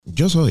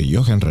Yo soy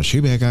Johan Rashi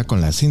Vega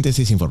con la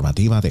síntesis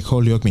informativa de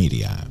Holyoke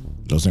Media.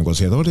 Los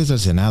negociadores del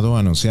Senado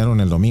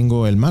anunciaron el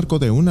domingo el marco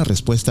de una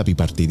respuesta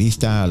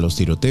bipartidista a los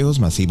tiroteos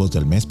masivos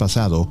del mes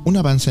pasado, un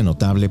avance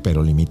notable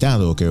pero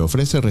limitado que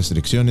ofrece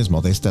restricciones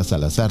modestas a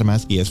las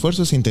armas y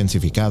esfuerzos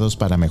intensificados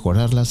para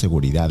mejorar la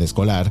seguridad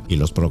escolar y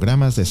los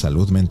programas de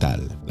salud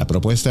mental. La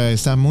propuesta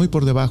está muy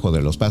por debajo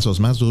de los pasos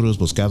más duros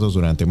buscados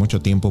durante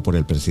mucho tiempo por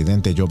el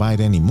presidente Joe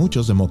Biden y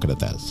muchos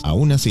demócratas.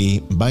 Aún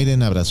así,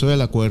 Biden abrazó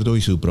el acuerdo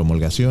y su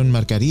promulgación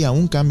marcaría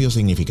un cambio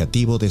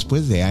significativo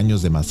después de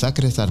años de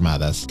masacres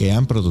armadas que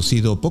han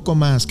producido poco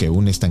más que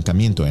un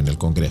estancamiento en el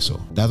Congreso.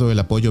 Dado el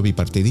apoyo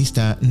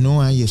bipartidista,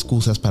 no hay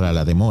excusas para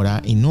la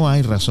demora y no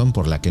hay razón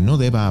por la que no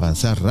deba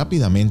avanzar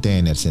rápidamente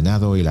en el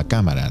Senado y la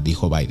Cámara,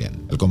 dijo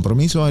Biden. El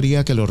compromiso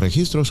haría que los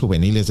registros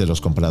juveniles de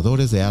los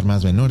compradores de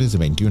armas menores de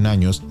 21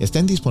 años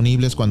estén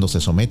disponibles cuando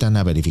se sometan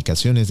a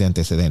verificaciones de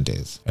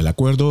antecedentes. El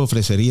acuerdo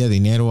ofrecería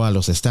dinero a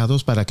los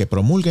estados para que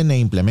promulguen e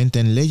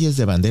implementen leyes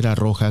de bandera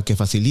roja que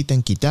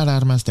faciliten quitar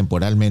armas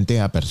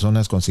temporalmente a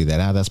personas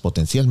consideradas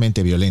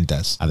potencialmente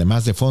violentas, además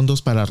de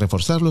fondos para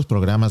reforzar los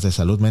programas de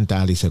salud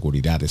mental y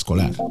seguridad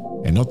escolar.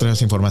 En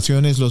otras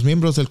informaciones, los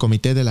miembros del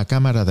Comité de la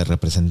Cámara de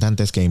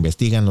Representantes que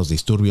investigan los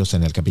disturbios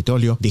en el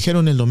Capitolio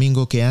dijeron el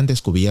domingo que han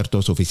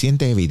descubierto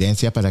suficiente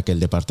evidencia para que el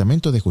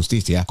Departamento de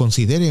Justicia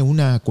considere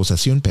una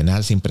acusación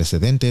penal sin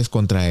precedentes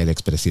contra el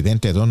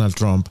expresidente Donald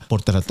Trump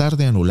por tratar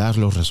de anular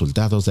los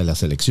resultados de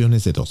las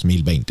elecciones de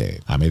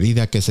 2020. A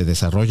medida que se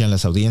desarrollan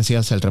las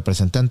audiencias, el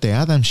representante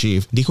Adam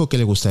Schiff dijo que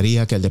le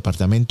gustaría que el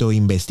departamento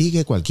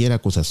investigue cualquier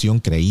acusación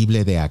creíble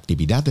de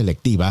actividad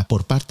electiva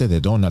por parte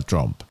de Donald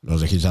Trump.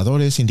 Los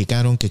legisladores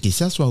indicaron que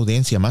quizás su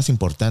audiencia más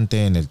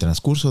importante en el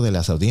transcurso de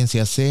las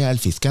audiencias sea el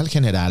fiscal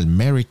general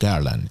Merrick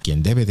Garland,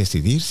 quien debe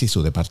decidir si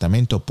su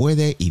departamento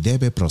puede y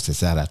debe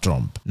procesar a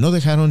Trump. No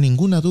dejaron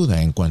ninguna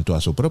duda en cuanto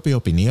a su propia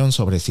opinión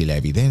sobre si la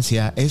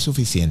evidencia es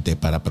suficiente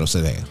para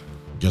proceder.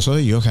 Yo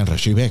soy Johan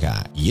Rashi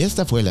Vega y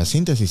esta fue la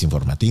síntesis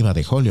informativa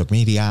de Holyoke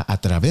Media a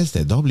través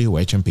de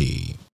WHMP.